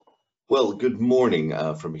Well, good morning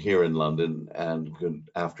from here in London, and good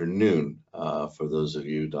afternoon for those of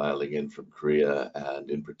you dialing in from Korea,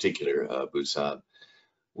 and in particular Busan.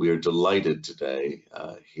 We are delighted today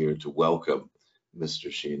here to welcome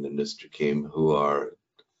Mr. Shin and Mr. Kim, who are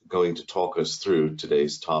going to talk us through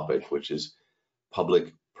today's topic, which is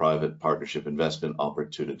public-private partnership investment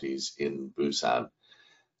opportunities in Busan.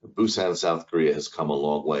 Busan, South Korea has come a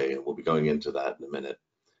long way, and we'll be going into that in a minute.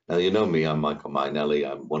 Now, you know me, I'm Michael Mainelli.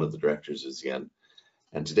 I'm one of the directors of Zien,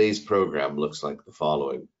 and today's program looks like the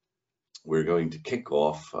following. We're going to kick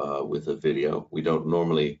off with a video. We don't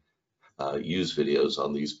normally use videos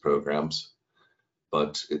on these programs,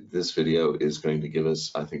 but this video is going to give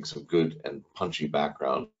us, I think, some good and punchy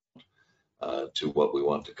background to what we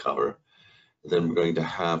want to cover. Then we're going to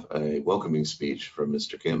have a welcoming speech from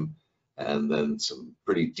Mr. Kim, and then some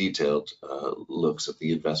pretty detailed looks at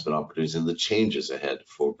the investment opportunities and the changes ahead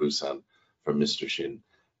for Busan from Mr. Shin.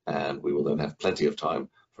 And we will then have plenty of time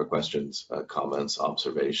for questions, comments,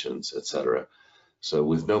 observations, etc. So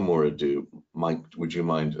with no more ado, Mike, would you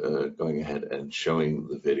mind going ahead and showing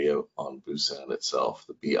the video on Busan itself,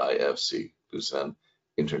 the BIFC, Busan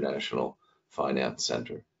International Finance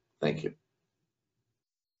Center? Thank you.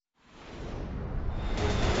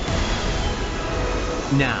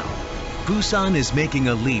 Now, Busan is making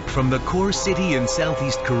a leap from the core city in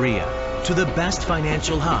Southeast Korea to the best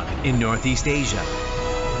financial hub in Northeast Asia.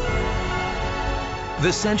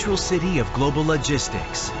 The central city of global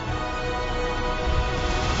logistics.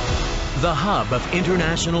 The hub of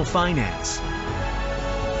international finance.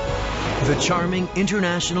 The charming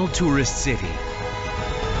international tourist city.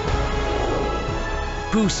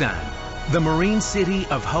 Busan, the marine city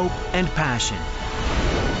of hope and passion.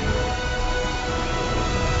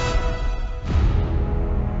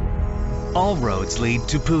 All roads lead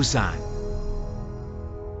to Busan.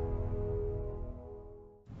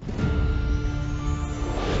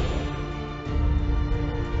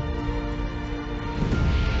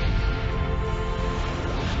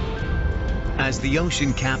 As the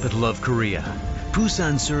ocean capital of Korea,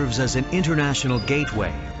 Busan serves as an international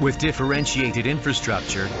gateway with differentiated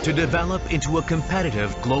infrastructure to develop into a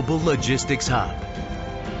competitive global logistics hub.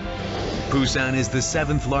 Busan is the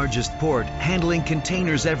 7th largest port, handling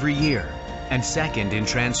containers every year, and 2nd in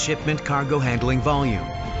transshipment cargo handling volume.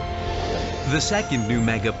 The 2nd new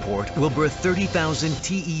mega port will berth 30,000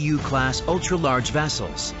 TEU-class ultra-large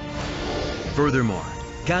vessels. Furthermore,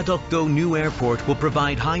 Gadokdo New Airport will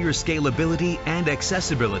provide higher scalability and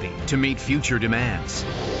accessibility to meet future demands.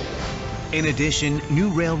 In addition, new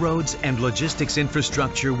railroads and logistics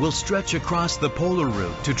infrastructure will stretch across the polar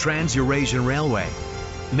route to Trans-Eurasian Railway,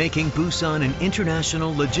 making Busan an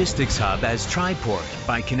international logistics hub as triport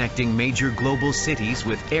by connecting major global cities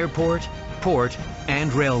with airport, port,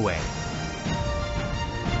 and railway.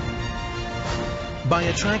 By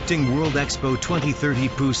attracting World Expo 2030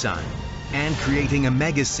 Busan and creating a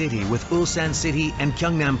mega city with Ulsan City and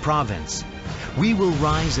Gyeongnam Province, we will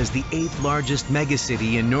rise as the 8th largest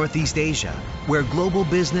megacity in Northeast Asia, where global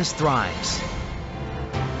business thrives.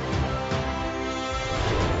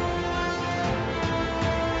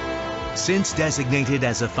 Since designated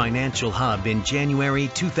as a financial hub in January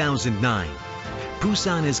 2009,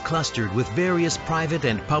 Busan is clustered with various private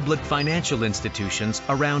and public financial institutions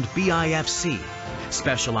around BIFC,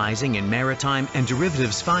 specializing in maritime and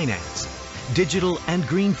derivatives finance, digital and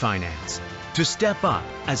green finance, to step up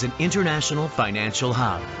as an international financial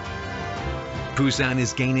hub. Busan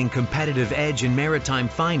is gaining competitive edge in maritime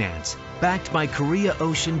finance, backed by Korea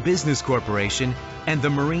Ocean Business Corporation and the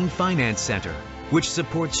Marine Finance Center, which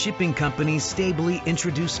supports shipping companies stably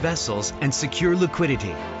introduce vessels and secure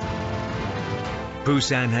liquidity.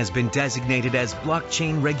 Busan has been designated as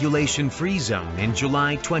blockchain regulation-free zone in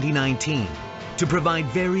July 2019 to provide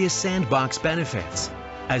various sandbox benefits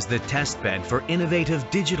as the testbed for innovative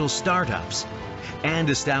digital startups, and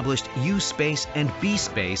established U-Space and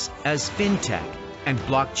B-Space as fintech and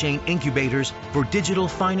blockchain incubators for digital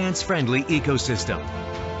finance-friendly ecosystem.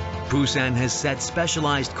 Busan has set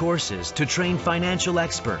specialized courses to train financial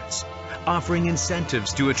experts, offering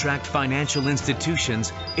incentives to attract financial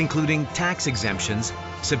institutions, including tax exemptions,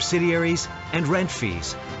 subsidiaries, and rent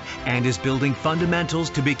fees, and is building fundamentals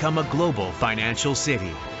to become a global financial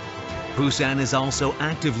city. Busan is also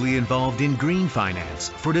actively involved in green finance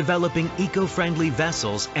for developing eco-friendly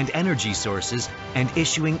vessels and energy sources and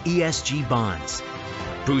issuing ESG bonds.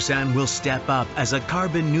 Busan will step up as a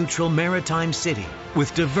carbon-neutral maritime city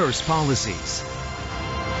with diverse policies.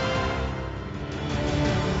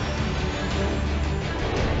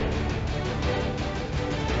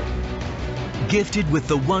 Gifted with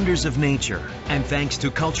the wonders of nature and thanks to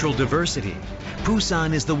cultural diversity,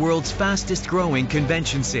 Busan is the world's fastest growing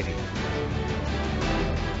convention city.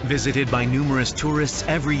 Visited by numerous tourists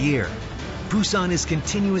every year, Busan is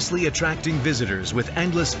continuously attracting visitors with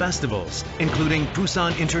endless festivals, including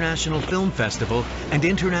Busan International Film Festival and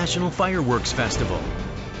International Fireworks Festival,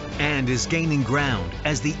 and is gaining ground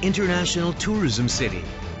as the international tourism city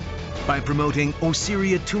by promoting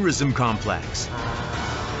Osiria Tourism Complex,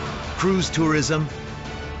 cruise tourism,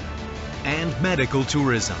 and medical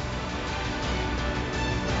tourism.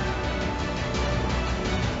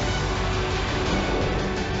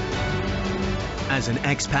 As an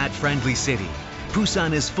expat-friendly city,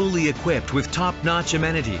 Busan is fully equipped with top-notch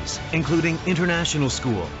amenities, including international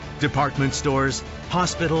school, department stores,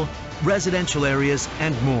 hospital, residential areas,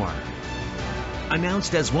 and more.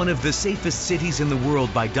 Announced as one of the safest cities in the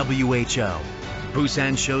world by WHO,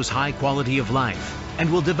 Busan shows high quality of life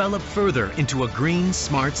and will develop further into a green,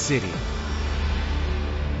 smart city.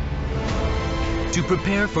 To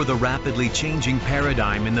prepare for the rapidly changing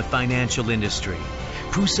paradigm in the financial industry,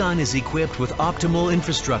 Busan is equipped with optimal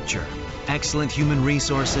infrastructure, excellent human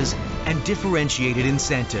resources, and differentiated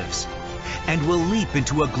incentives, and will leap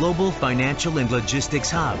into a global financial and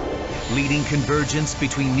logistics hub, leading convergence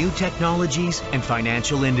between new technologies and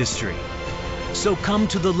financial industry. So come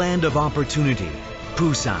to the land of opportunity,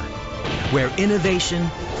 Busan, where innovation,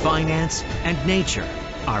 finance, and nature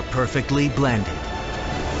are perfectly blended.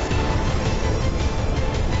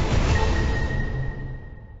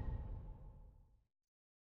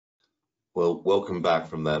 Well, welcome back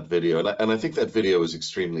from that video. And I think that video is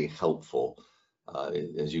extremely helpful.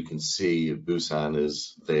 As you can see, Busan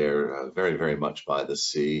is there very, very much by the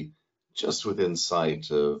sea, just within sight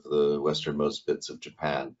of the westernmost bits of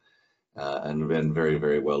Japan, and very,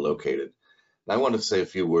 very well located. And I want to say a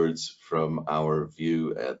few words from our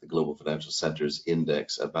view at the Global Financial Centers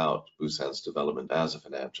Index about Busan's development as a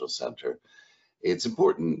financial center. It's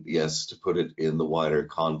important, yes, to put it in the wider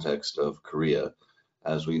context of Korea.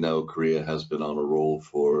 As we know, Korea has been on a roll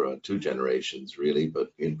for 2 generations, really,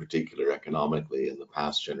 but in particular economically in the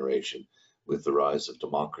past generation with the rise of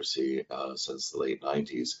democracy since the late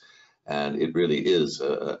 90s. And it really is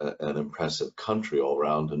an impressive country all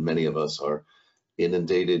around, and many of us are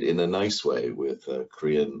inundated in a nice way with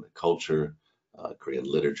Korean culture, Korean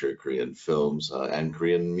literature, Korean films, and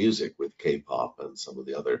Korean music with K-pop and some of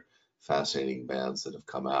the other fascinating bands that have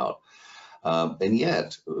come out. And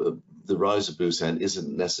yet, the rise of Busan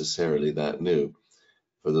isn't necessarily that new.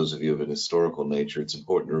 For those of you of an historical nature, it's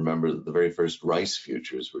important to remember that the very first rice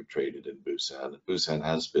futures were traded in Busan. Busan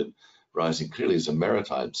has been rising clearly as a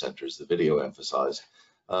maritime center, as the video emphasized,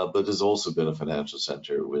 but has also been a financial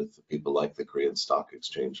center with people like the Korean Stock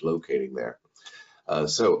Exchange locating there.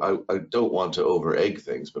 So I don't want to over-egg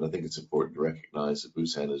things, but I think it's important to recognize that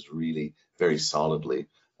Busan is really very solidly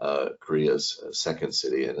Korea's second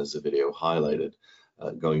city, and as the video highlighted,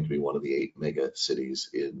 going to be one of the 8 mega cities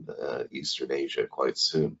in Eastern Asia quite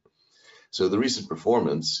soon. So the recent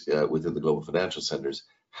performance within the global financial centers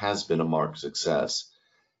has been a marked success,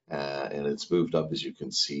 and it's moved up, as you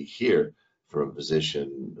can see here, from a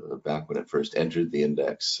position back when it first entered the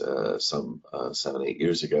index some 7-8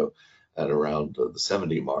 years ago at around the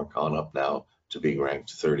 70 mark, on up now to being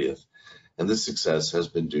ranked 30th. And this success has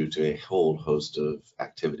been due to a whole host of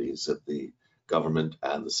activities that the government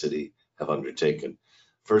and the city have undertaken.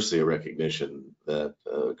 Firstly, a recognition that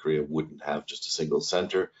Korea wouldn't have just a single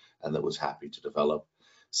center and that was happy to develop.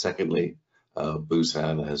 Secondly,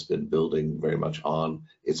 Busan has been building very much on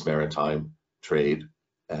its maritime trade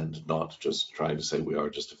and not just trying to say we are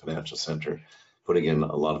just a financial center, putting in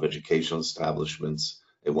a lot of educational establishments,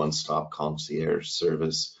 a one-stop concierge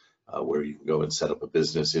service, where you can go and set up a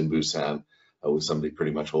business in Busan with somebody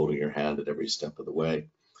pretty much holding your hand at every step of the way.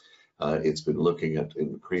 It's been looking at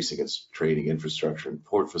increasing its trading infrastructure and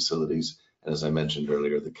port facilities, and as I mentioned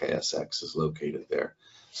earlier, the KSX is located there.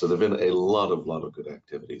 So there have been a lot of good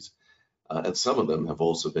activities, and some of them have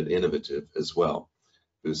also been innovative as well.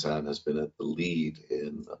 Busan has been at the lead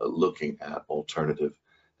in looking at alternative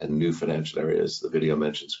and new financial areas. The video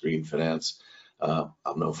mentions green finance.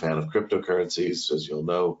 I'm no fan of cryptocurrencies, as you'll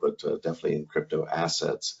know, but definitely in crypto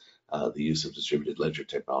assets, the use of distributed ledger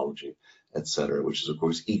technology, etc., which is of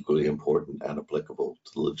course equally important and applicable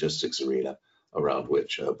to the logistics arena around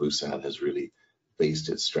which Busan has really based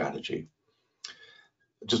its strategy.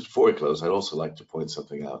 Just before I close, I'd also like to point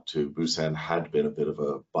something out too. Busan had been a bit of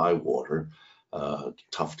a bywater,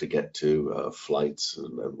 tough to get to, flights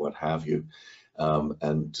and what have you,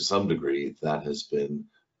 and to some degree that has been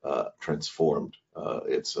transformed.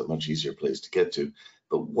 It's a much easier place to get to.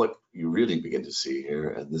 But what you really begin to see here,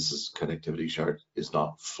 and this is connectivity chart, is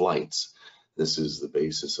not flights. This is the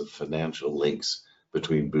basis of financial links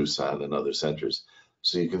between Busan and other centers.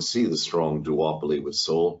 So you can see the strong duopoly with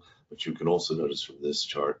Seoul, but you can also notice from this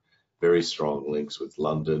chart very strong links with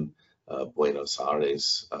London, Buenos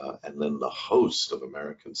Aires, and then the host of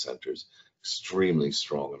American centers, extremely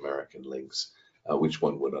strong American links, which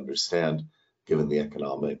one would understand given the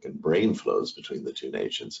economic and brain flows between the two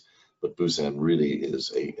nations. But Busan really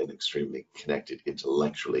is an extremely connected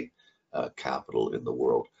intellectually capital in the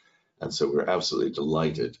world. And so we're absolutely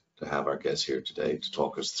delighted to have our guests here today to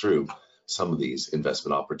talk us through some of these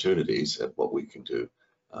investment opportunities and what we can do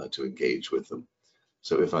to engage with them.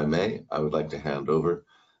 So if I may, I would like to hand over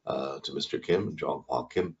to Mr. Kim, Jong-Hwa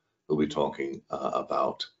Kim, who will be talking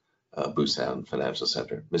about Busan Financial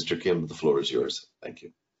Center. Mr. Kim, the floor is yours. Thank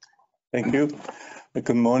you. Thank you.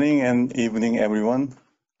 Good morning and evening, everyone.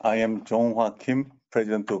 I am Jong-Hwa Kim,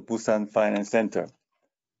 President of Busan Finance Center.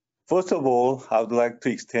 First of all, I would like to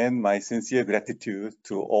extend my sincere gratitude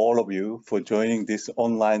to all of you for joining this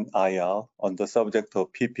online IR on the subject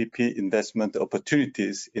of PPP investment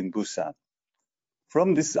opportunities in Busan.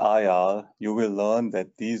 From this IR, you will learn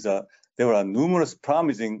that there are numerous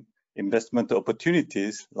promising investment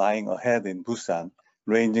opportunities lying ahead in Busan,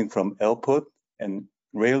 ranging from airport and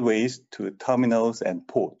railways to terminals and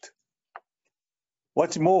port.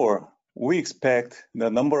 What's more, we expect the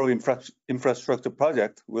number of infrastructure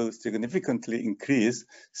projects will significantly increase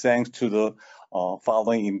thanks to the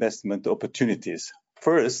following investment opportunities.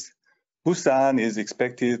 First, Busan is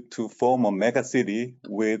expected to form a mega city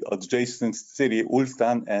with adjacent city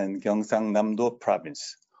Ulsan and Gyeongsang-Namdo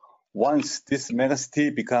province. Once this mega city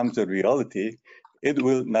becomes a reality, it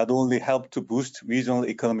will not only help to boost regional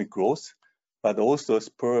economic growth, but also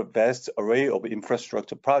spur a vast array of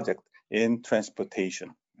infrastructure projects in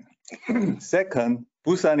transportation. Second,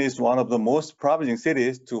 Busan is one of the most promising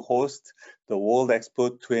cities to host the World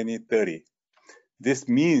Expo 2030. This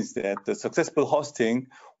means that the successful hosting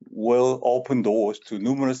will open doors to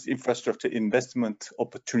numerous infrastructure investment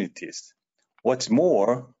opportunities. What's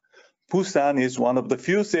more, Busan is one of the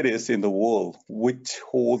few cities in the world which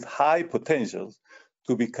hold high potential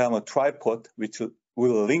to become a tripod which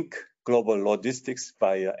will link global logistics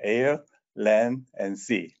via air, land, and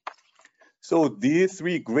sea. So these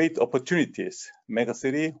three great opportunities,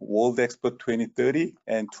 Megacity, World Expo 2030,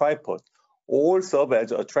 and Tripod, all serve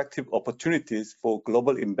as attractive opportunities for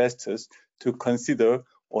global investors to consider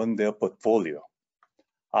on their portfolio.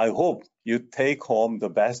 I hope you take home the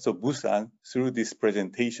best of Busan through this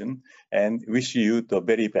presentation and wish you the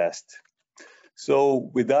very best. So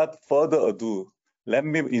without further ado, let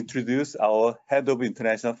me introduce our Head of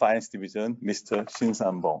International Finance Division, Mr. Shin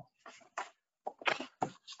San-bong.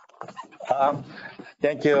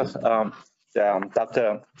 Thank you,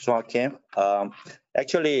 Dr. Jong-Hwa Kim.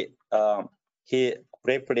 Actually, he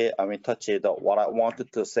briefly touched what I wanted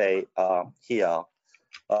to say here.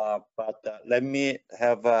 But let me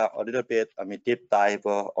have a little bit deep dive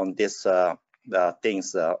on this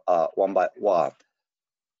things one by one.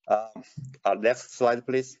 Next slide,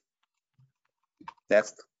 please.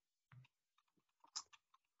 Next.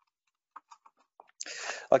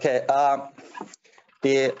 Okay.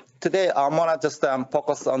 Today I'm gonna just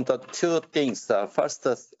focus on the two things. First,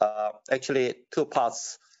 actually two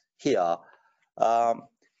parts here.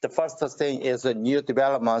 The first thing is the new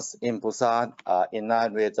developments in Busan in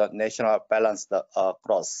line with the national balanced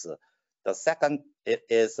growth. The second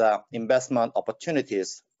is investment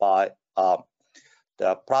opportunities by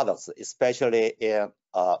the products, especially in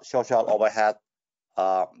social overhead,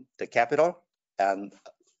 the capital, and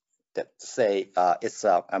it's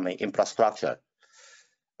infrastructure.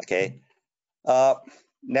 Okay.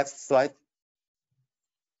 Next slide.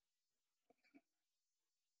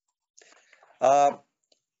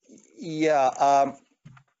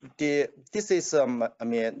 This is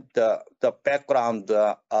the background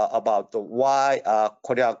about why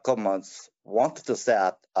Korean governments want to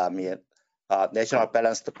set national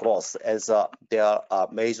balanced growth as their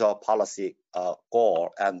major policy goal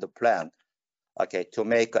and plan. Okay, to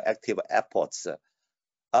make active efforts.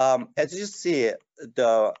 As you see,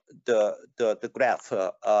 the graph.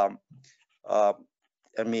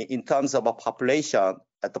 In terms of a population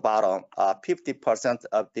at the bottom, 50%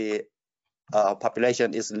 of the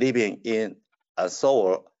population is living in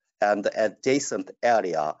Seoul and adjacent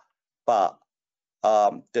area, but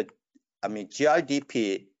the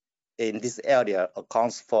GRDP in this area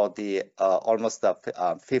accounts for the almost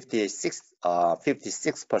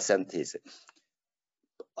 56%.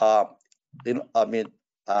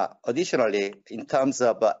 Additionally, in terms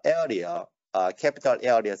of area, capital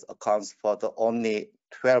areas accounts for the only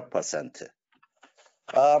 12%.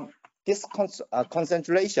 This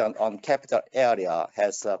concentration on capital area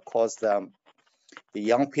has caused the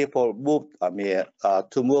young people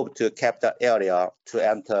to move to capital area to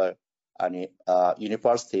enter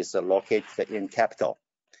universities located in capital,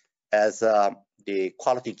 as the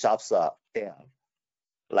quality jobs are there.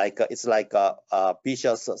 It's like a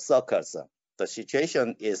vicious circle. The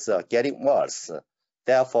situation is getting worse.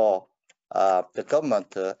 Therefore, the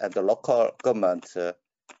government and the local government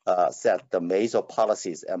set the major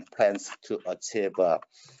policies and plans to achieve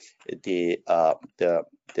the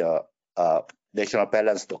national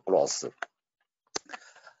balanced growth.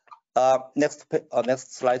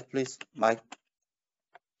 Next slide, please, Mike.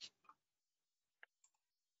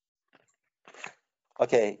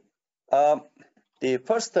 Okay. The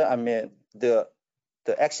first, the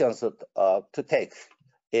actions to take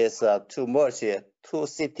is to merge two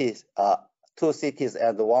cities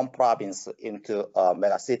and one province into a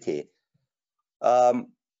mega city.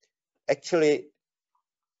 Actually,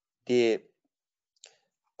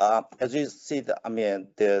 as you see, the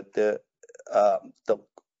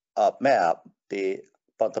map,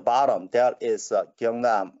 at the bottom there is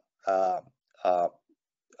Gyeongnam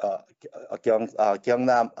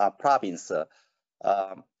province.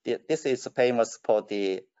 This is famous for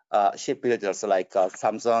the shipbuilders like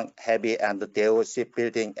Samsung Heavy and Daewoo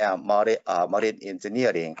Shipbuilding and Marine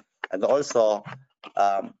Engineering. And also,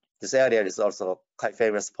 this area is also quite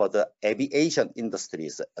famous for the aviation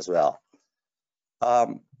industries as well.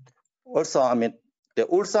 Also, the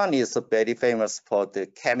Ulsan is very famous for the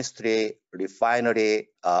chemistry, refinery,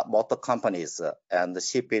 motor companies, and the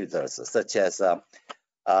shipbuilders, such as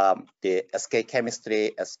the SK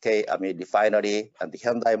Chemistry, SK Refinery, and the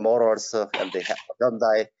Hyundai Motors, and the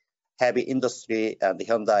Hyundai Heavy Industry, and the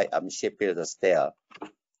Hyundai shipbuilders there.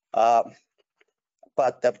 But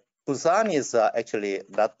Busan is actually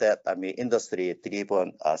not that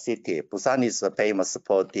industry-driven city. Busan is famous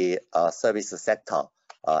for the service sector,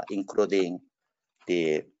 including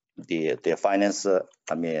the finance, the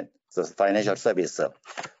financial service.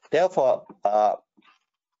 Therefore,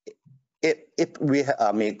 if we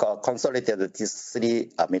consolidated these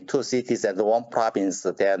two cities and one province,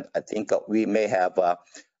 then I think we may have a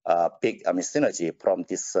big synergy from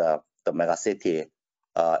this the mega city,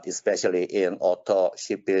 especially in auto,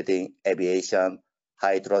 shipbuilding, aviation,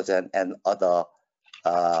 hydrogen, and other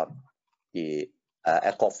the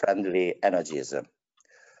eco-friendly energies.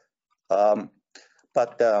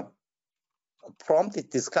 But from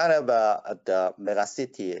this kind of the mega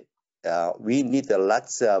city, we need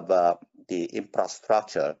lots of the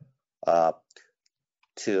infrastructure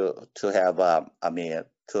to have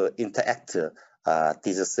to interact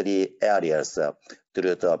these three areas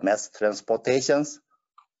through the mass transportations.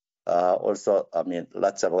 Also,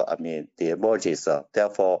 lots of the merges.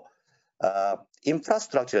 Therefore,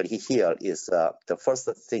 infrastructure here is the first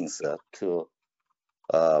things to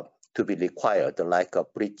be required, like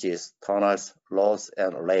bridges, tunnels, roads,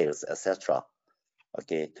 and rails, etc.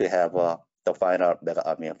 Okay, to have the final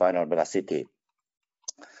mega city.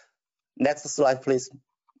 Next slide, please.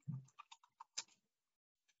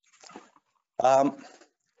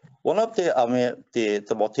 One of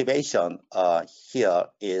the motivation here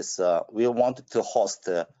is we wanted to host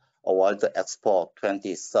a World Expo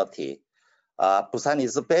 2030. Busan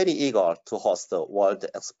is very eager to host the World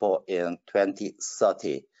Expo in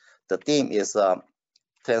 2030. The theme is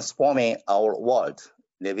transforming our world,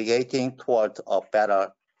 navigating toward a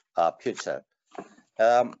better future.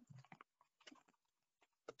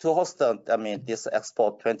 To host this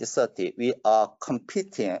Expo 2030, we are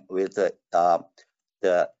competing with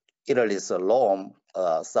the Italy's Rome,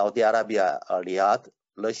 Saudi Arabia, Riyadh,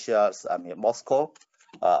 Russia's Moscow,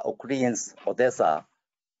 Ukraine's Odessa.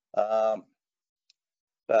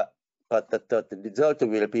 But the result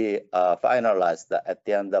will be finalized at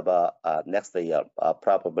the end of next year,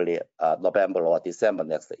 probably November or December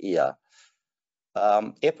next year.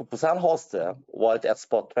 If Busan hosts World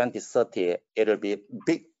Expo 2030, it will be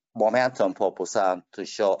big momentum for Busan to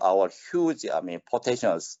show our huge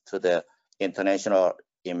potentials to the international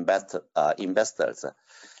investors.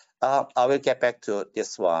 I will get back to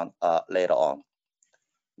this one later on.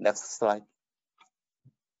 Next slide.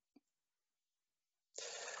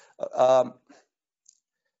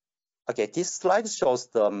 Okay, this slide shows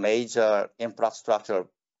the major infrastructure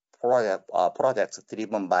projects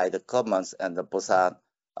driven by the governments and the Busan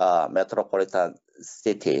metropolitan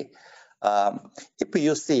city. If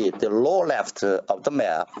you see the lower left of the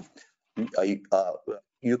map,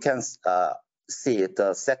 you can see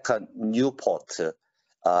the second new port,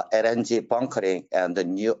 LNG bunkering, and the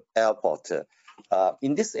new airport.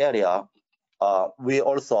 In this area, we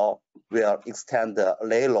also will extend the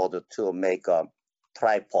payload to make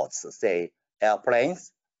tripods, say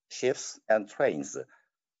airplanes, ships, and trains.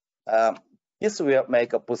 This will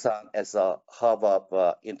make Busan as a hub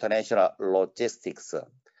of international logistics.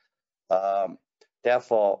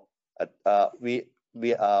 Therefore, we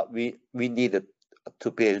needed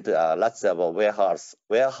to build lots of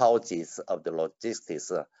warehouses of the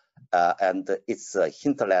logistics and its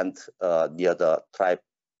hinterland near the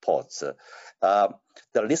tripods.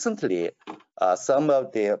 Recently, some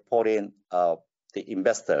of the foreign the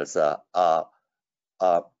investors are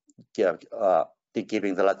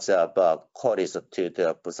giving lots of queries to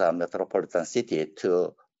the Busan metropolitan city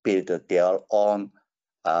to build their own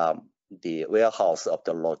the warehouse of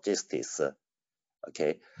the logistics.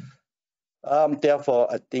 Okay.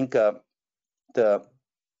 Therefore, I think for the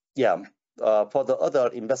other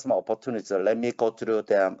investment opportunities, let me go through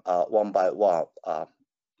them one by one.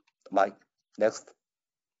 Mike, next.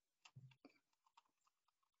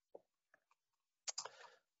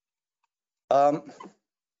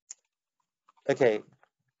 Okay.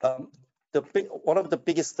 One of the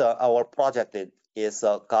biggest our project is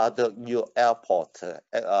Garden New Airport.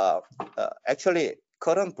 Actually,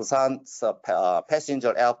 current Busan's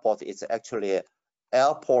passenger airport is actually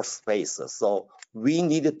airport space. So we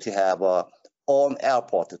needed to have our own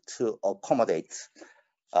airport to accommodate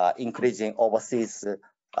increasing overseas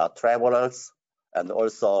travelers and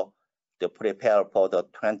also to prepare for the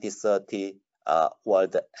 2030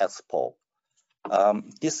 World Expo.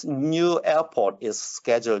 This new airport is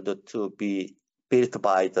scheduled to be built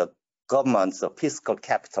by the government's fiscal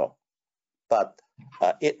capital, but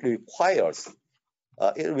it will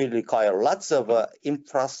require lots of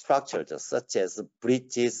infrastructure such as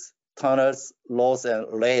bridges, tunnels, roads, and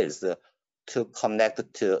rails to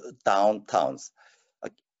connect to downtowns.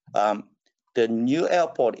 The new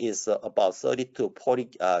airport is about 30 to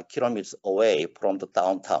 40 kilometers away from the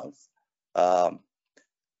downtowns.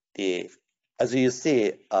 As you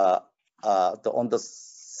see on the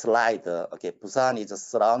slide, okay, Busan is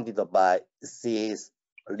surrounded by seas,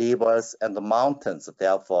 rivers, and the mountains.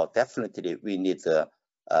 Therefore, definitely we need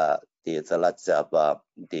lots of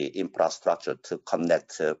the infrastructure to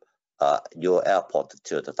connect your airport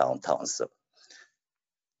to the downtowns.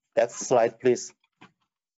 Next slide, please.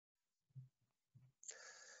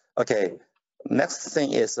 Okay, next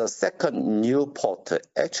thing is a second new port.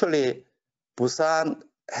 Actually, Busan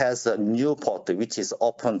has a new port which is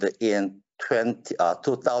opened in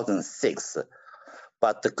 2006,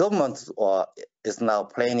 but the government is now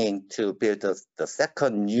planning to build the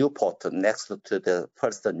second new port next to the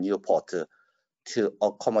first new port to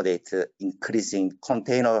accommodate increasing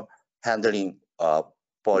container handling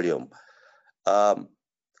volume.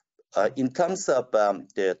 In terms of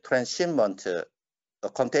the transshipment,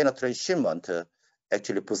 container transshipment,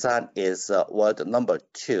 actually Busan is world number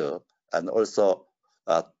 2, and also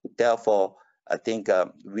therefore, I think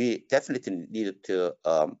we definitely need to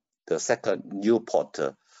the second new port.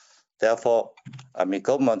 Therefore, I mean,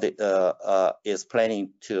 government is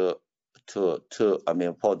planning to for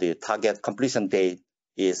the target completion date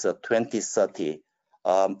is 2030.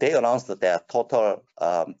 They announced that total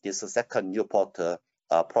this second new port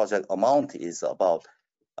project amount is about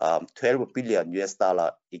 $12 billion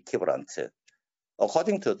equivalent.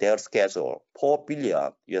 According to their schedule, $4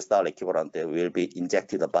 billion equivalent will be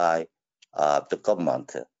injected by the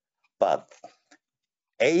government, but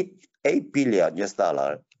 $8 billion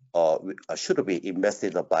should be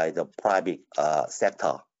invested by the private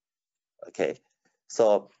sector. Okay,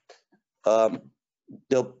 so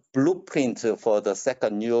the blueprint for the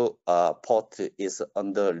second new port is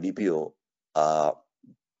under review by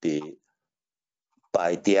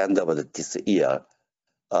the end of this year.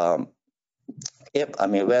 When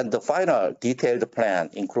the final detailed plan,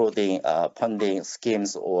 including funding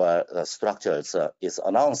schemes or structures, is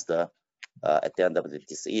announced at the end of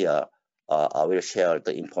this year, I will share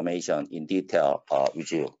the information in detail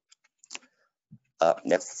with you.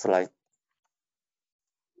 Next slide.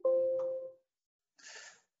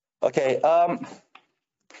 Okay,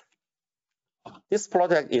 this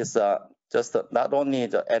project is just not only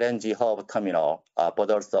the LNG hub terminal,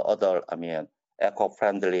 but also other,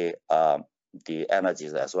 eco-friendly the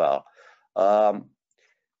energies as well.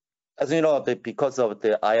 As you know, because of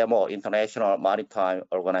the IMO, International Maritime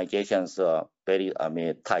Organization's very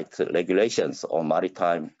tight regulations on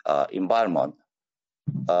maritime environment,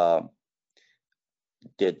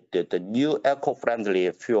 the new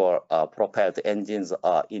eco-friendly fuel propelled engines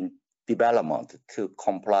are in development to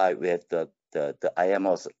comply with the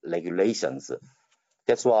IMO's regulations.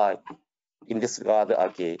 That's why, in this regard,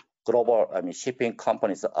 global shipping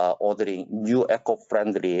companies are ordering new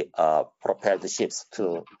eco-friendly propelled ships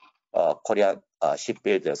to Korean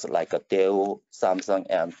shipbuilders like Daewoo, Samsung,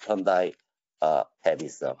 and Hyundai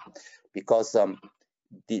Heavies. Because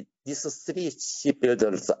these three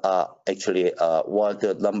shipbuilders are actually world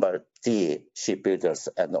number 3 shipbuilders,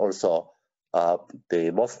 and also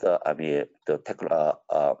the most the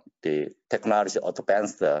technology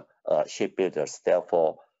advanced shipbuilders.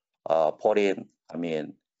 Therefore, foreign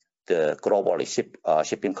the global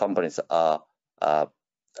shipping companies are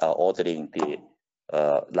ordering the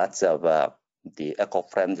lots of the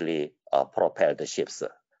eco-friendly propelled ships.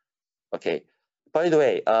 Okay. By the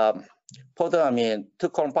way, for to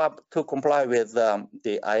comply with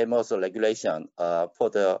the IMO's regulation, for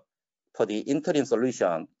the interim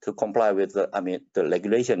solution to comply with the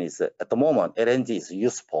regulation is at the moment LNG is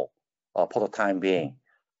useful for the time being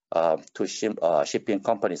to shipping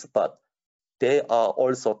companies, but they are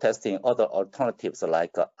also testing other alternatives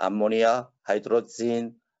like ammonia,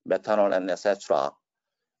 hydrogen, methanol, and etc.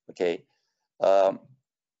 Okay.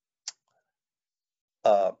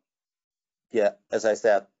 Yeah, as I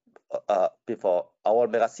said before, our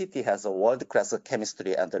megacity has a world-class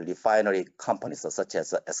chemistry and refinery companies such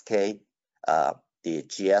as SK, the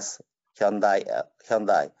GS,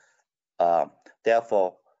 Hyundai.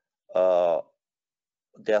 Therefore,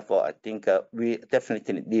 I think we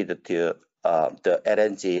definitely need to the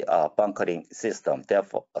LNG bunkering system.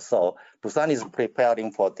 Therefore, so Busan is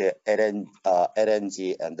preparing for the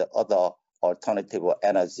LNG and the other alternative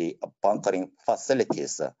energy bunkering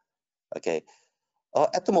facilities. Okay.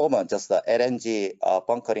 At the moment, just the LNG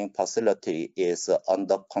bunkering facility is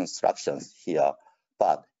under construction here.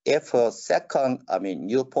 But if a second,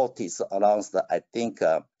 new port is announced, I think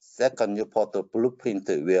second new port blueprint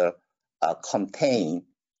will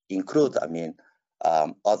include,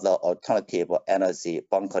 other alternative energy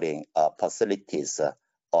bunkering facilities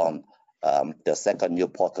on the second new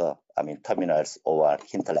port, terminals over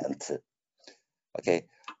hinterland. Okay.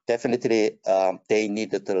 Definitely, they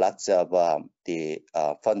needed lots of the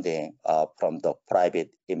funding from the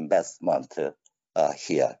private investment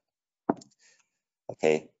here.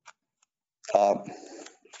 Okay. The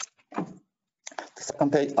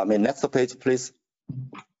second page, next page, please.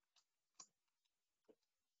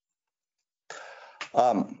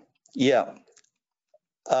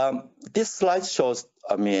 This slide shows,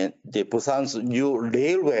 the Busan's new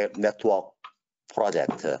railway network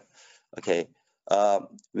project. Okay.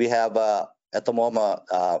 We have at the moment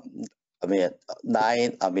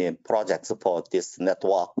 9 projects for this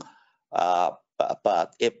network.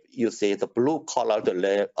 But if you see the blue colored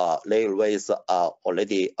railways are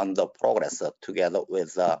already under progress together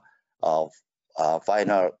with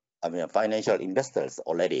financial investors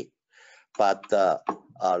already. But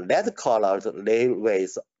red colored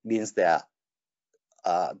railways means that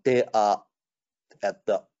they are at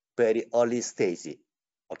the very early stage.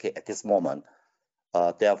 Okay, at this moment.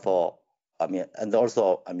 Therefore, and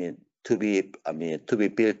also, to be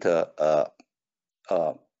built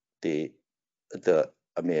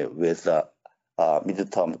with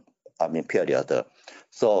mid-term period.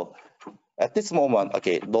 So at this moment,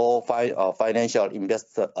 okay, no financial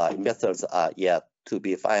investors are yet to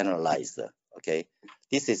be finalized. Okay,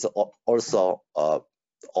 this is also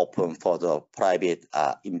open for the private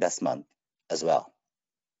investment as well.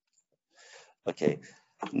 Okay,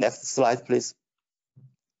 next slide, please.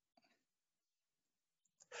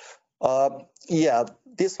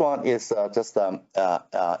 This one is just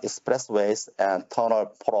expressways and tunnel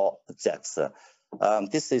projects.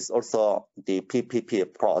 This is also the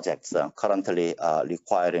PPP projects currently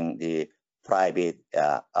requiring the private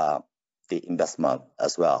the investment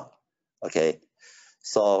as well. Okay,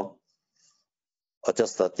 so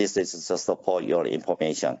this is just for your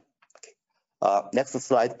information. Okay. Next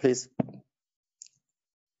slide, please.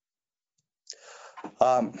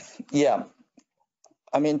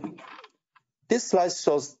 This slide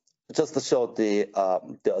shows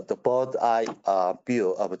the bird eye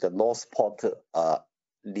view of the North Port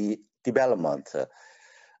development.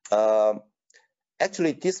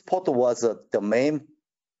 Actually, this port was the main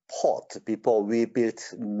port before we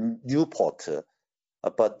built new port,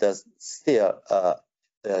 but still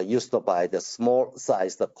used by the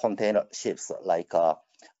small-sized container ships like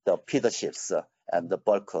the feeder ships and the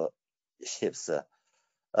bulk ships.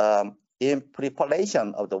 In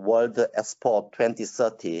preparation of the World Expo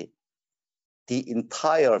 2030, the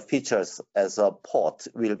entire features as a port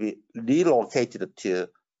will be relocated to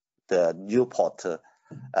the new port,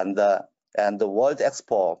 and the World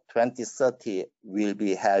Expo 2030 will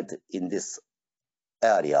be held in this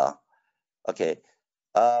area. Okay.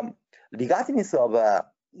 Regardless of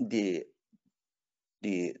the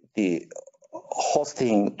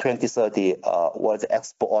hosting 2030 World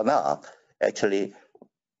Expo or not, actually,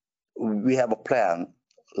 we have a plan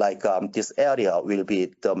like this area will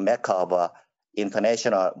be the mecca of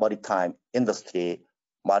international maritime industry,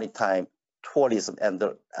 maritime tourism, and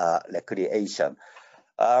recreation.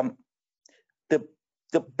 The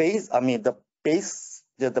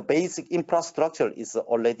basic infrastructure is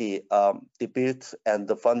already built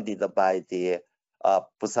and funded by the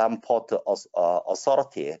Busan Port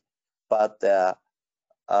Authority, but the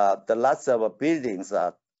lots of buildings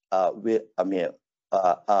are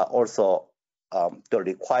also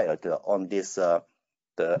required on this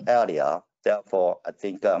the area. Therefore, I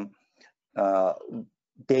think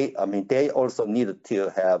they also need to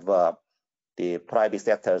have the private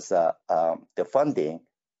sector's the funding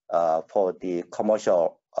for the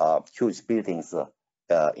commercial huge buildings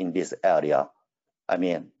in this area. I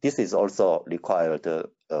mean, this is also required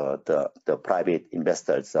the private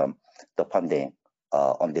investors the funding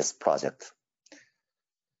on this project.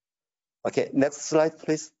 Okay, next slide,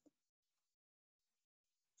 please.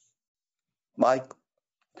 Mike.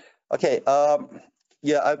 Okay,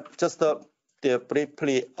 yeah, I just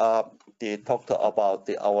briefly talked about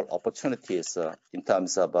our opportunities in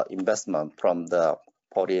terms of investment from the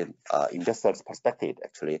foreign investors' perspective.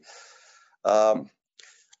 Actually,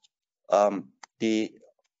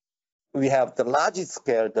 we have the largest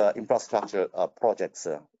scale infrastructure projects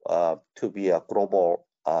to be a global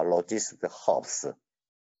logistic hubs.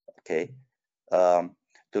 Okay,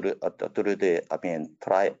 through the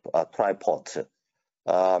tripod,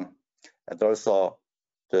 and also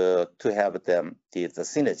to have the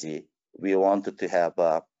synergy. We wanted to have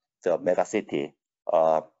the megacity,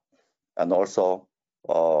 and also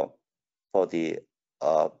for the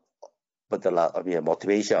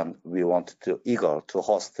motivation, we want to eager to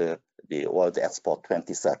host the World Expo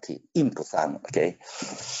 2030 in Busan. Okay,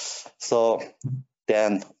 so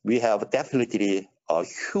then we have definitely a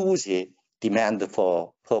huge demand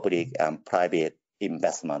for public and private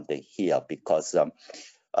investment here, because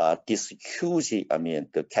this huge,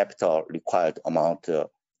 the capital required amount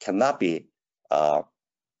cannot be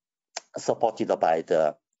supported by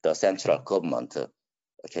the central government.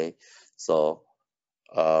 Okay, so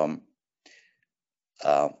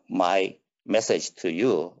my message to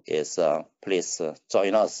you is please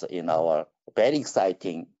join us in our very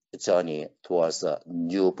exciting journey towards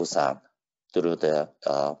new Busan through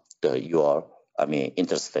your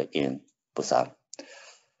interest in Busan.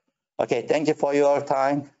 Okay, thank you for your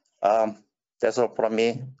time. That's all from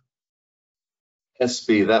me.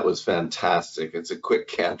 SB, that was fantastic. It's a quick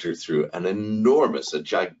canter through an enormous, a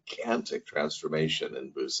gigantic transformation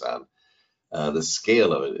in Busan. The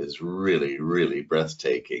scale of it is really, really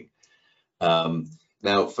breathtaking.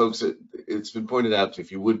 Now, folks, it's been pointed out,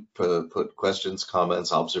 if you would put questions,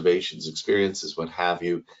 comments, observations, experiences, what have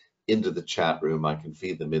you, into the chat room, I can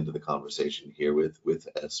feed them into the conversation here with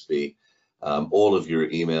SB. All of your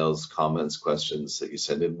emails, comments, questions that you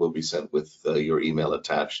send in will be sent with your email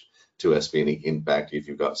attached to SB, and he can get back to you if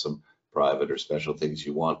you've got some private or special things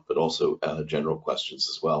you want, but also general questions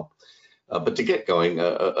as well. But to get going,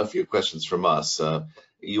 a few questions from us.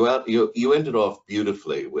 You ended off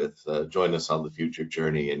beautifully with join us on the future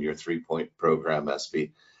journey in your 3-point program,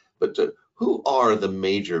 SB. But who are the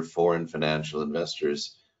major foreign financial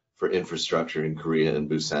investors for infrastructure in Korea and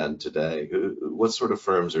Busan today? What sort of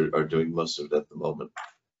firms are doing most of it at the moment?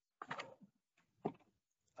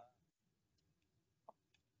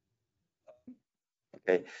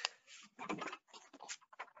 Okay.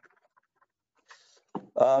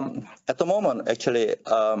 At the moment, actually,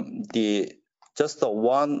 just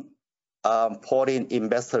one foreign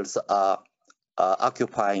investors are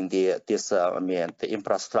occupying the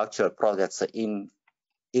infrastructure projects in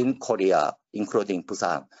Korea, including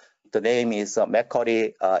Busan. The name is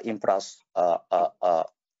Macquarie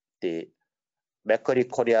Macquarie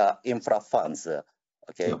Korea Infra Funds.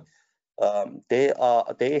 Okay, yeah.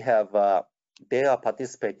 They are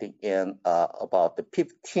participating in about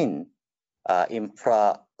 15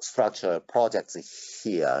 infrastructure projects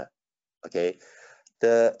here. Okay,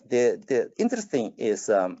 the interesting is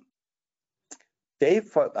they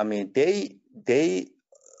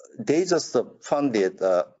just funded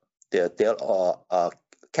their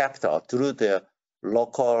capital through the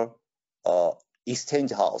local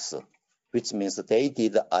exchange house, which means they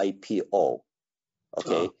did the IPO.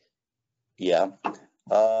 Okay, yeah.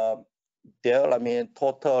 Their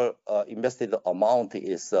total invested amount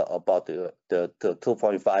is about the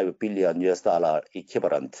 $2.5 billion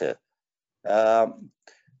equivalent. And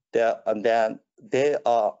then they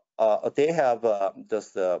have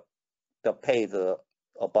just paid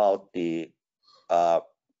about the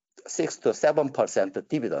 6 to 7%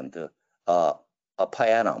 dividend per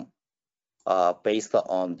annum based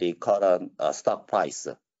on the current stock price.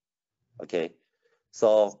 Okay,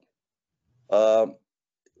 so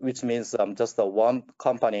which means just one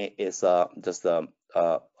company is they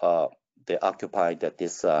occupy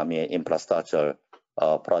this infrastructure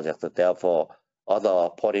project. Therefore, other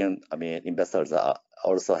foreign investors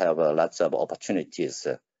also have lots of opportunities.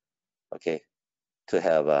 Okay, to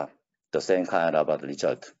have the same kind of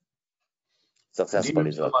result, successful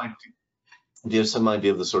result. Do you have some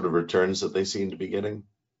idea of the sort of returns that they seem to be getting?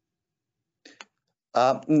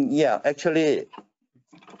 Yeah, actually,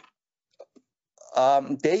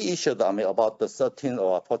 they issued about 13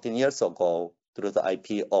 or 14 years ago through the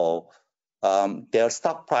IPO. Their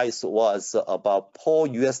stock price was about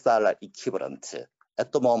 $4 equivalent.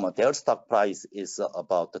 At the moment, their stock price is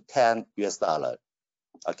about $10.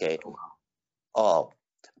 Okay.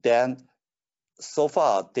 Then so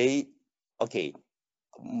far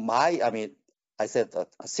I said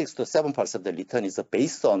 6 to 7% return is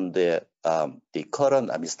based on the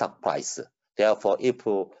current stock price. Therefore, if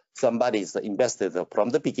somebody is invested from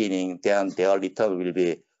the beginning, then their return will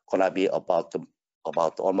be gonna be about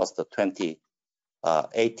almost 18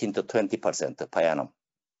 to 20% per annum.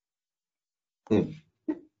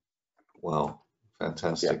 Wow,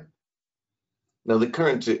 fantastic. Yeah. Now the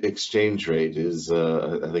current exchange rate is,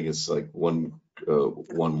 I think it's like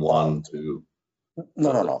 1.1 to.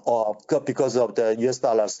 No. Because of the US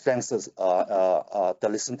dollar strength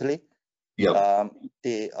recently. Yeah.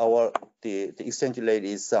 The exchange rate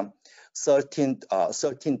is about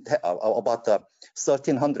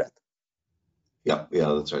 1,300. Yeah,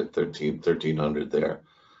 that's right. 1,300 there.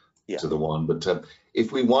 Yeah. To the one. But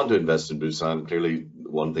if we want to invest in Busan, clearly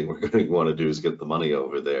one thing we're going to want to do is get the money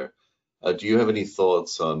over there. Do you have any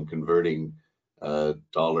thoughts on converting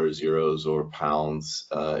dollars, euros, or pounds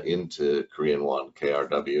into Korean won,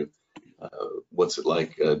 KRW? What's it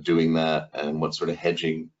like doing that, and what sort of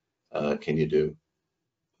hedging can you do?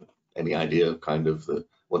 Any idea of kind of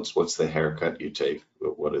what's the haircut you take?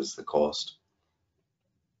 What is the cost?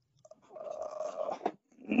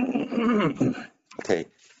 Okay.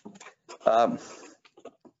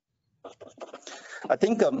 I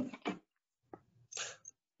think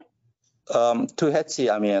to hedge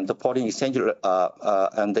the foreign exchange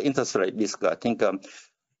and the interest rate risk, I think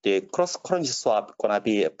the cross-currency swap gonna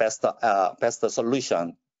be best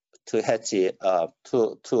solution to hedge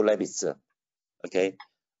two levels. Okay,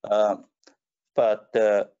 but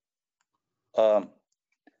the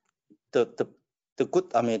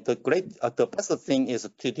best thing is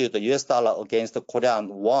to do the US dollar against the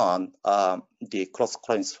Korean won, the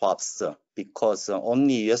cross-currency swaps, because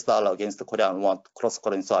only US dollar against the Korean won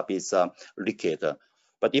cross-currency swap is liquid.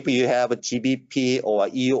 But if you have a GBP or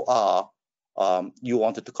EUR, you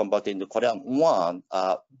wanted to convert into Korean won,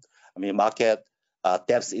 market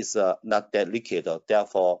depth is not that liquid.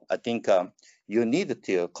 Therefore, I think you need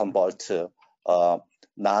to convert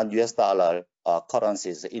non-US dollar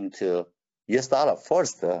currencies into US dollar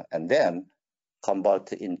first, and then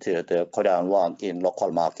convert into the Korean won in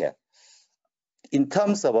local market. In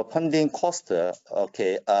terms of a funding cost,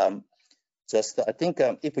 okay, I think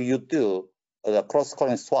if you do the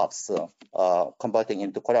cross-currency swaps converting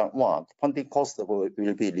into Korean won, funding cost will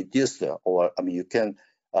be reduced, or you can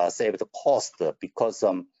save the cost, because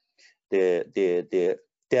there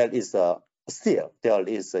is a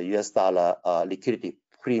US dollar liquidity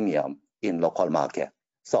premium in local market.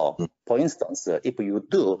 So, for instance, if you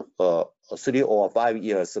do 3 or 5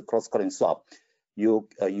 years cross-currency swap, you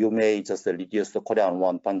may just reduce the Korean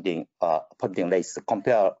won funding rates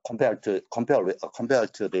compared to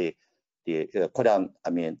the Korean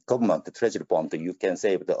government treasury bond. You can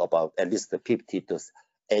save about at least 50 to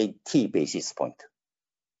 80 basis points.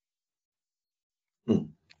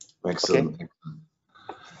 Excellent. Okay.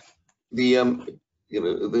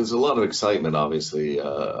 There's a lot of excitement, obviously,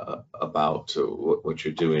 about what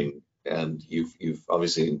you're doing, and you've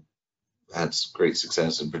obviously had great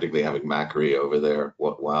success, and particularly having Macri over there.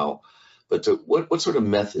 Wow! But what sort of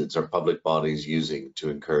methods are public bodies using to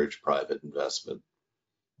encourage private investment?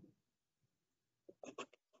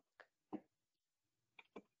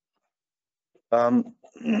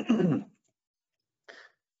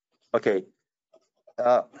 Okay.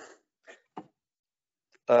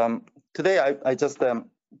 Today I just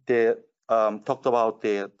talked about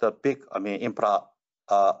the big infra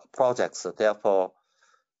projects. Therefore,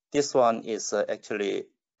 this one is actually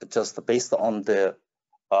just based on the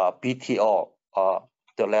BTO,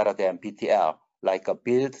 the letter than BTL, like a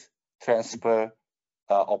build, transfer,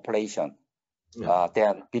 operation. Yeah.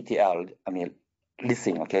 Then BTL,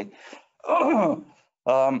 leasing. Okay.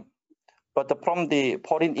 But from the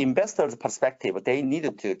foreign investors' perspective, they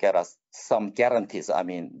needed to get us some guarantees. I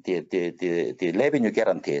mean, the revenue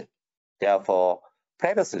guarantee. Therefore,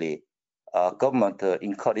 previously, government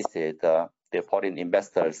encouraged the foreign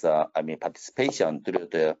investors, participation through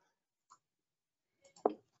the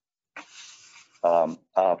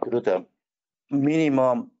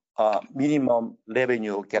minimum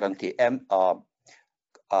revenue guarantee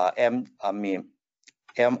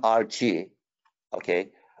MRG.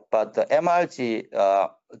 Okay. But the MRG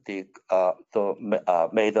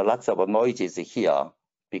made lots of noises here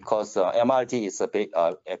because MRG is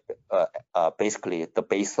basically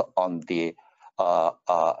based on the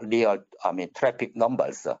real traffic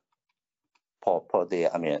numbers for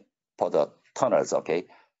the tunnels. Okay,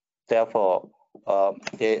 therefore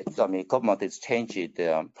the government is changing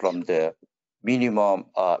from the minimum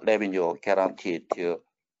revenue guarantee to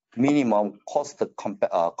minimum cost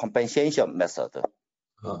compensation method.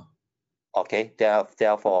 Huh. Okay,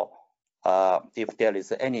 therefore, if there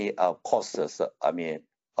is any costs,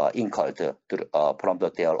 incurred from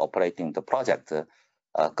they are operating the project,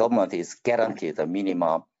 government is guaranteed the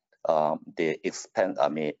minimum the expense,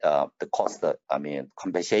 the cost,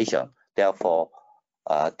 compensation. Therefore,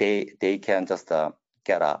 they can just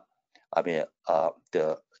get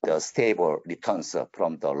the stable returns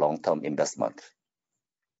from the long-term investment.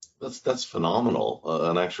 That's phenomenal.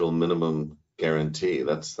 An actual minimum guarantee.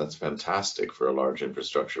 That's fantastic for a large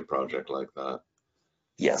infrastructure project like that.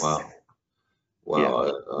 Yes. Wow.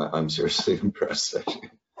 Yeah. I'm seriously impressed.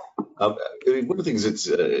 Actually. One of the things that's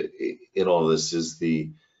in all of this is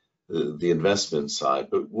the investment side.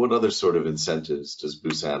 But what other sort of incentives does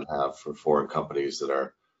Busan have for foreign companies that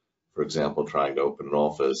are, for example, trying to open an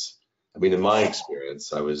office? I mean, in my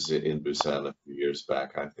experience, I was in Busan a few years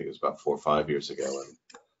back. I think it was about 4 or 5 years ago, and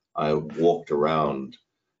I walked around.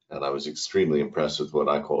 And I was extremely impressed with what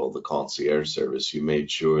I call the concierge service. You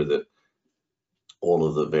made sure that all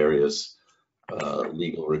of the various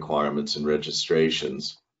legal requirements and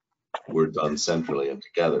registrations were done centrally and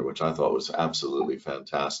together, which I thought was absolutely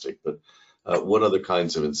fantastic. But what other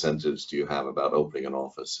kinds of incentives do you have about opening an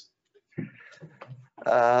office?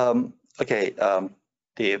 Okay.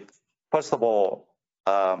 First of all,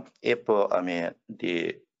 if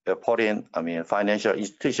the foreign financial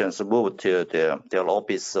institutions move to their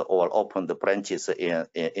office or open the branches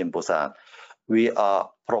in Busan, we are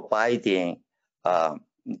providing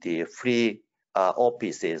the free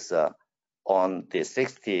offices on the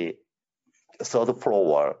 63rd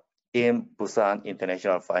floor in Busan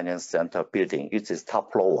International Finance Center building, which is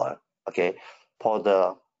top floor. Okay, for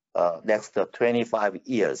the next 25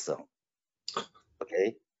 years.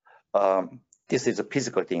 Okay, this is a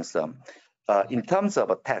physical thing. In terms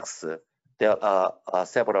of tax, there are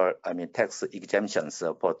several tax exemptions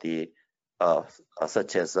for the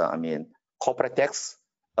such as corporate tax,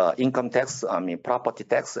 income tax, property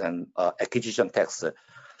tax, and acquisition tax.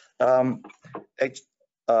 The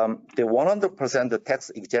 100% tax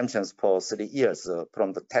exemptions for 3 years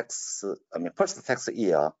from the tax, first tax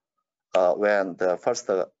year when the first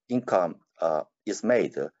income is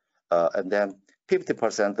made, and then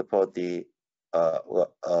 50% for the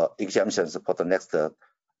exemptions for the next the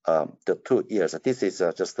 2 years. This is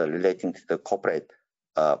just relating to the corporate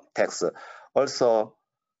tax. Also,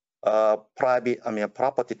 private,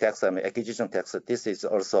 property tax, acquisition tax. This is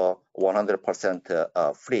also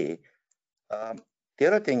 100% free. The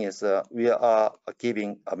other thing is we are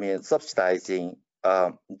giving, subsidizing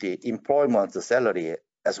the employment salary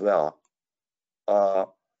as well.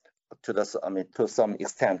 To the, to some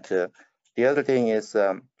extent. The other thing is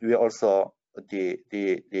we also giving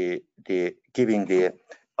the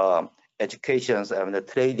educations and the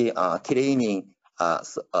training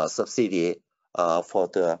subsidy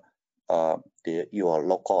for your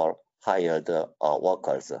local hired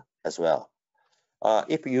workers as well.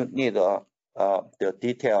 If you need the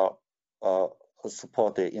detailed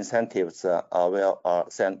support incentives, I will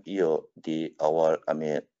send you the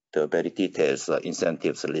very detailed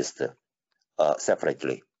incentives list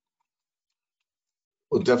separately.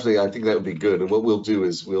 Well, definitely, I think that would be good. And what we'll do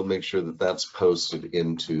is we'll make sure that that's posted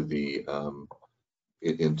into the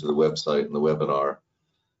website and the webinar.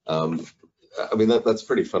 That's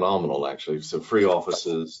pretty phenomenal, actually. So free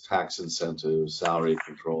offices, tax incentives, salary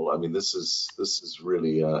control. This is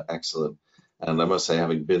really excellent. And I must say,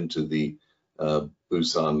 having been to the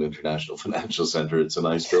Busan International Financial Center, it's a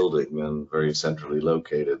nice building and very centrally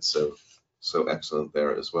located. So excellent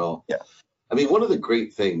there as well. Yeah. One of the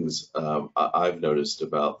great things I've noticed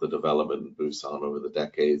about the development in Busan over the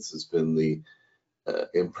decades has been the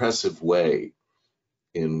impressive way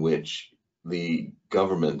in which the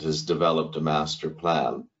government has developed a master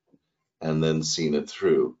plan and then seen it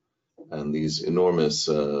through. And these enormous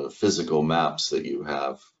physical maps that you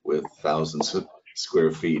have with thousands of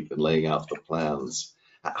square feet and laying out the plans.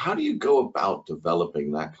 How do you go about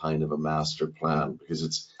developing that kind of a master plan? Because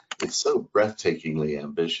it's so breathtakingly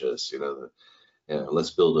ambitious.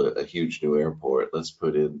 Let's build a huge new airport. Let's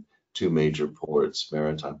put in 2 major ports,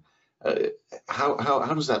 maritime.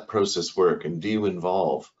 How does that process work? And do you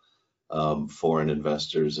involve foreign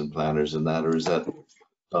investors and planners in that, or is that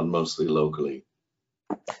done mostly locally?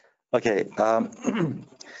 Okay.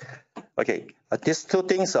 Okay. These 2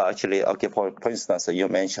 things are actually okay. For instance, you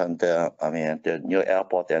mentioned the new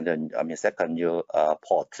airport and the second new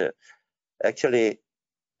port. Actually,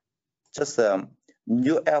 just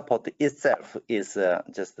new airport itself is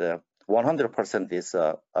just 100% is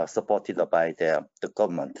supported by the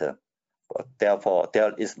government. Therefore,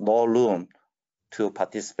 there is no room to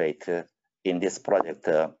participate in this project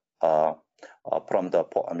from the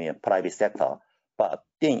private sector. But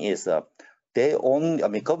thing is,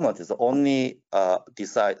 government is only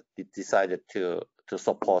decided to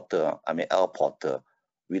support airport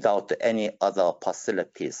without any other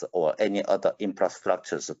facilities or any other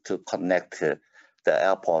infrastructures to connect the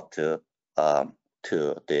airport to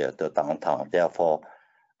the downtown. Therefore,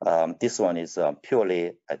 this one is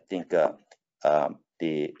purely, I think,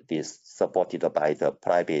 supported by the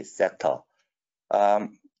private sector.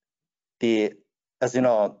 As you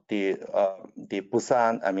know, the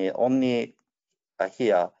Busan, only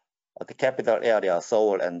here, the capital area,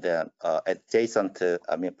 Seoul, and then adjacent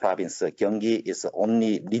province, Gyeonggi, is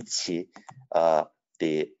only reach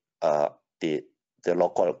the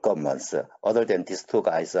local governments. Other than these 2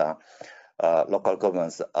 guys, local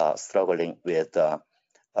governments are struggling with the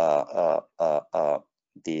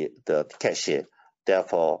cash.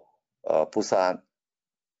 Therefore, Busan,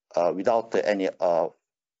 without any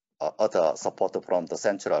other support from the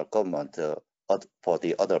central government for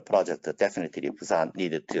the other project, definitely Busan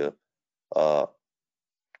needed to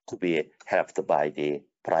be helped by the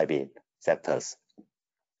private sectors.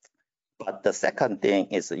 But the second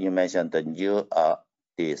thing is you mentioned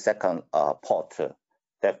the second port.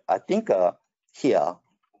 That I think here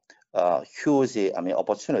huge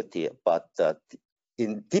opportunity, but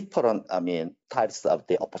in different types of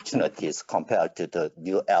the opportunities compared to the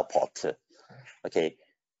new airport. Okay.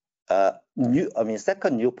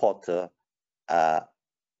 Second new port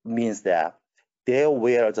means that they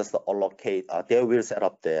will just allocate, they will set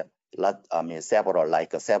up the several,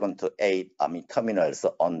 like 7 to 8 terminals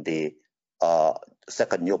on the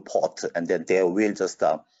second new port, and then they will just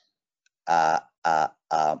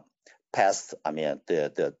pass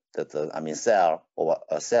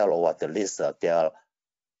sell over the list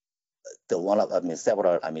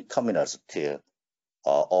several terminals to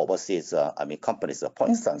overseas companies. For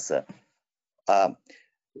instance, at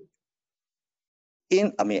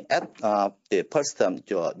the first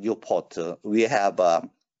new port, we have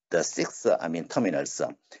the 6 terminals.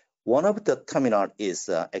 One of the terminal is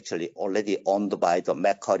actually already owned by the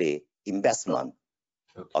Macquarie Investment.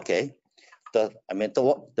 Okay. The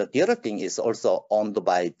other thing is also owned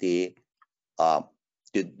by the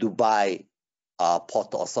Dubai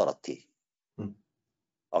Port Authority.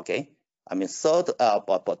 Okay. Third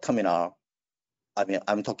terminal,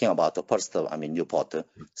 I'm talking about the first new port.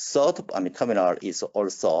 Third terminal is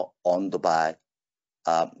also owned by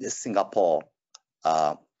Singapore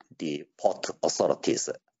the port authorities.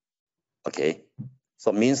 Okay,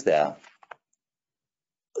 so means that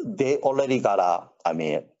they already got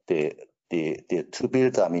to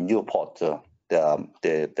build new port.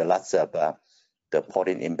 The lots of the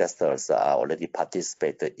foreign investors are already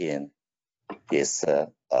participated in these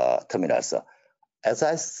terminals. As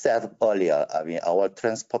I said earlier, our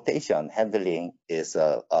transportation handling is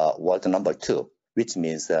world number 2, which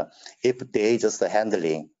means if they just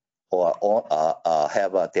handling or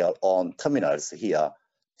have their own terminals here,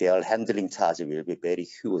 their handling charge will be very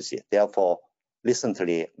huge. Therefore,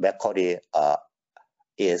 recently Macquarie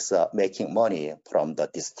is making money from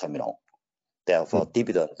this terminal. Therefore,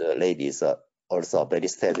 dividend rate is also very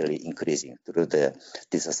steadily increasing through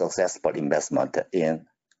this successful investment in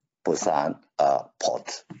Busan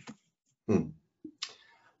port.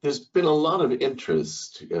 There's been a lot of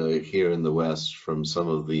interest here in the West from some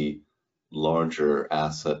of the larger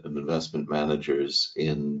asset and investment managers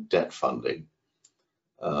in debt funding.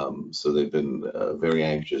 So they've been very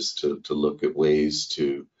anxious to look at ways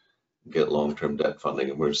to get long-term debt funding.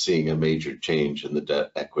 And we're seeing a major change in the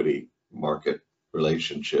debt equity market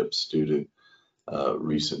relationships due to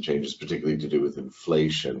recent changes, particularly to do with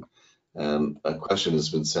inflation. And a question has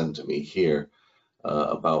been sent to me here.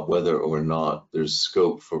 about whether or not there's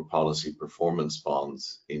scope for policy performance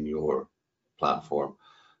bonds in your platform.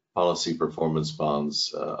 Policy performance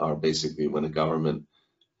bonds are basically when a government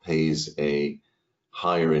pays a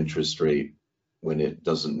higher interest rate when it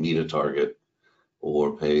doesn't meet a target,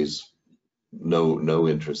 or pays no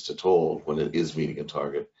interest at all when it is meeting a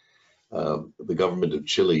target. The government of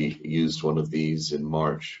Chile used one of these in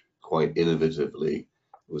March quite innovatively.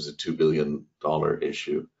 It was a $2 billion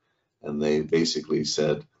issue. And they basically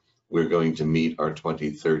said, we're going to meet our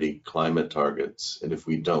 2030 climate targets. And if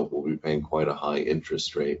we don't, we'll be paying quite a high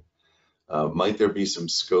interest rate. Might there be some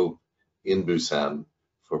scope in Busan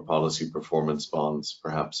for policy performance bonds,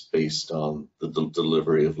 perhaps based on the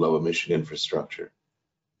delivery of low emission infrastructure?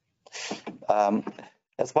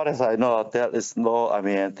 As far as I know, there is no,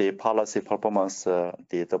 the policy performance,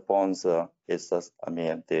 the bonds is,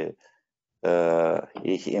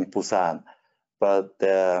 in Busan. But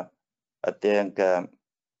I think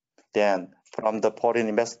then from the foreign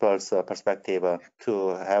investors' perspective, to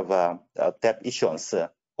have debt issuance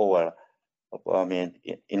or,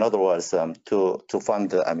 in other words, to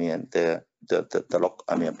fund, the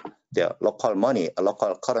local money,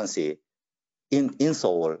 local currency in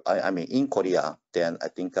Seoul, in Korea, then I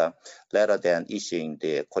think rather than issuing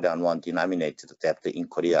the Korean won denominated debt in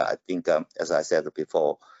Korea, I think, as I said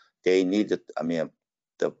before, they needed,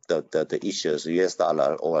 the issues US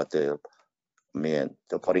dollar or the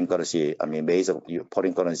foreign currency, major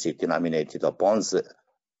foreign currency denominated bonds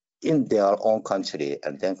in their own country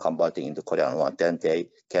and then converting into Korean won, then they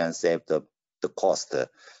can save the cost.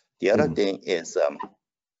 The other thing is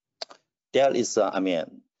there is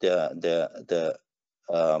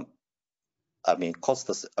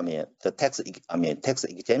costs, the tax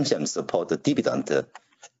exemptions for the dividend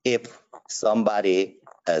if somebody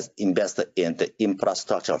has invested in the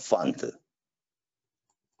infrastructure fund.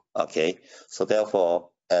 Okay, so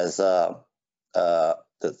therefore, as same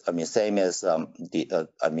as the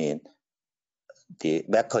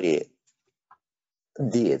Mercury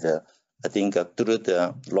did, I think through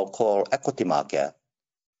the local equity market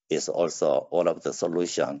is also one of the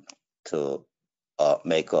solution to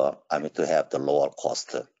make to have the lower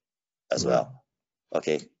cost as well.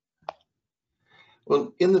 Okay.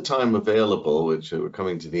 Well, in the time available, which we're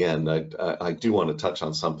coming to the end, I do want to touch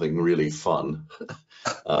on something really fun,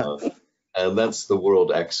 and that's the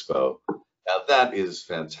World Expo. Now that is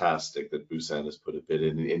fantastic that Busan has put a bid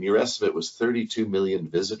in, and your estimate was 32 million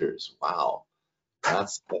visitors. Wow,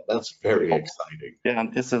 that's very exciting. Yeah,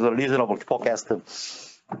 this is a reasonable forecast.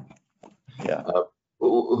 Yeah.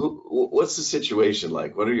 What's the situation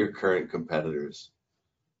like? What are your current competitors?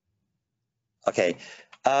 Okay.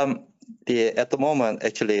 At the moment,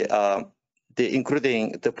 actually,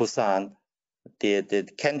 including the Busan, the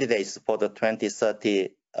candidates for the 2030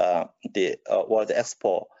 World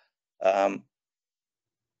Expo,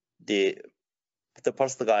 the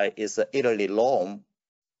first guy is Italy, Rome,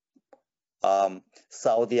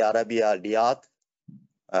 Saudi Arabia, Riyadh,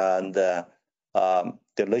 and the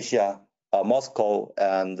Russia, Moscow,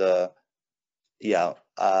 and and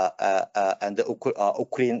the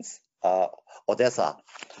Ukraine's Odessa.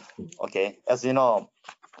 Okay, as you know,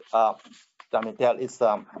 there is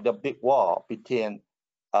the big war between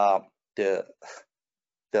the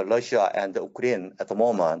Russia and the Ukraine at the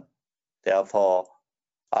moment. Therefore,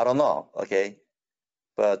 I don't know. Okay,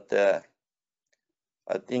 but I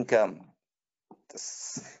think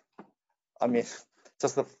it's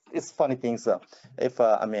funny things. If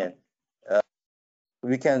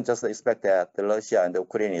we can just expect that the Russia and the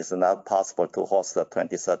Ukraine is not possible to host the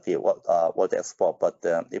 2030 World Expo, but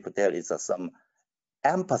if there is some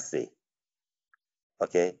empathy,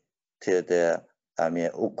 okay, to the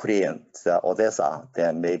Ukraine, Odessa,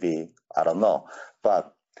 then maybe I don't know.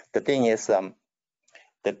 But the thing is,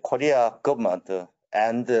 the Korea government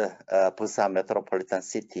and Busan metropolitan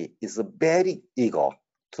city is very eager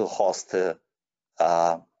to host the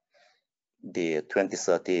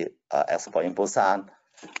 2030 Expo in Busan.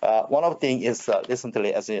 One of the things is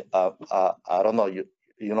recently, as I don't know, you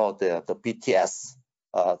know the BTS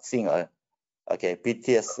singer. Okay,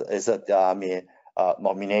 BTS is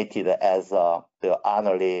nominated as the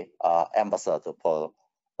honorary ambassador for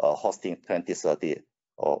hosting 2030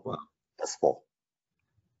 Expo.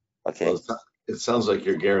 Okay. Well, it sounds like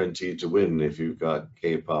you're guaranteed to win if you've got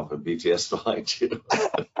K-pop and BTS behind you.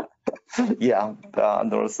 Yeah,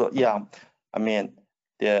 and also, yeah, we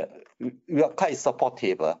are quite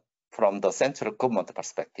supportive from the central government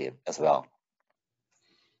perspective as well.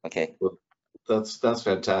 Okay. Well, that's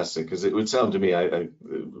fantastic, because it would sound to me,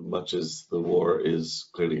 much as the war is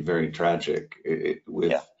clearly very tragic,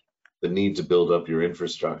 with the need to build up your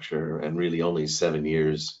infrastructure and really only 7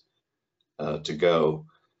 years to go.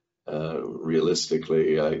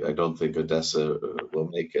 Realistically, I don't think Odessa will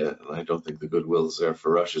make it, and I don't think the goodwill is there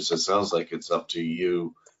for Russia. So it sounds like it's up to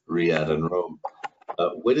you, Riyadh and Rome.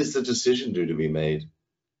 When is the decision due to be made?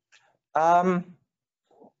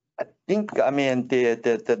 I think, I mean,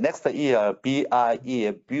 the next year,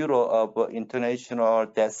 BIE, Bureau of International,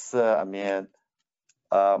 that's, I mean,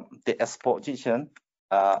 the exposition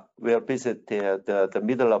will visit the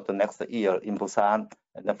middle of the next year in Busan.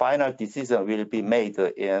 And the final decision will be made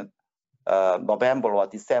in November or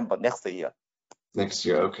December next year. Next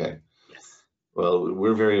year, okay. Yes. Well,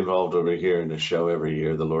 we're very involved over here in a show every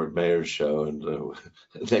year, the Lord Mayor's show, and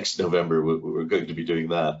next November we're going to be doing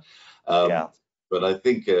that. Yeah. But I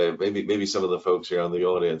think maybe some of the folks here on the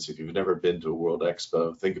audience, if you've never been to a World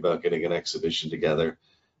Expo, think about getting an exhibition together.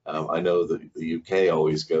 I know that the UK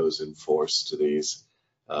always goes in force to these,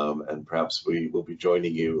 and perhaps we will be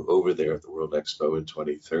joining you over there at the World Expo in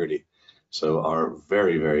 2030. So our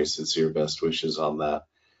very, very sincere best wishes on that.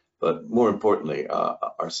 But more importantly,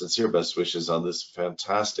 our sincere best wishes on this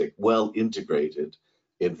fantastic, well-integrated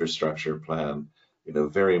infrastructure plan, you know,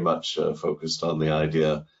 very much focused on the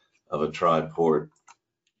idea of a tri-port,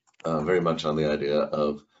 very much on the idea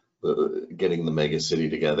of getting the mega city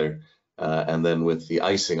together. And then with the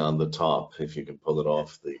icing on the top, if you can pull it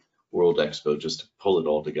off the World Expo, just to pull it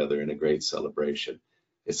all together in a great celebration.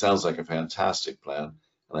 It sounds like a fantastic plan.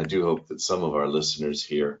 And I do hope that some of our listeners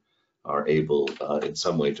here are able in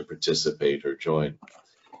some way to participate or join.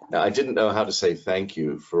 Now, I didn't know how to say thank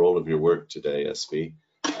you for all of your work today, SV,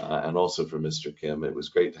 and also for Mr. Kim. It was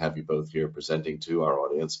great to have you both here presenting to our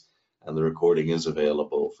audience, and the recording is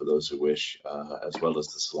available for those who wish, as well as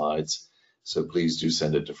the slides. So please do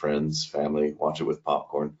send it to friends, family, watch it with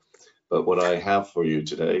popcorn. But what I have for you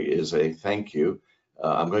today is a thank you.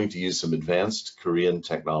 I'm going to use some advanced Korean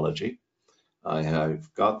technology. I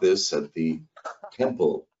have got this at the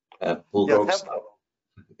temple at Bulgok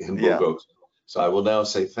in Bulgok. So I will now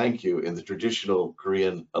say thank you in the traditional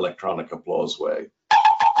Korean electronic applause way.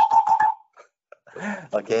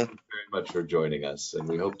 Okay. Thank you very much for joining us, and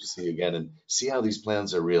we hope to see you again and see how these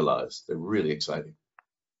plans are realized. They're really exciting.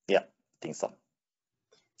 Yeah, I think so.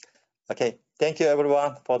 Okay, thank you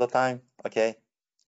everyone for the time. Okay.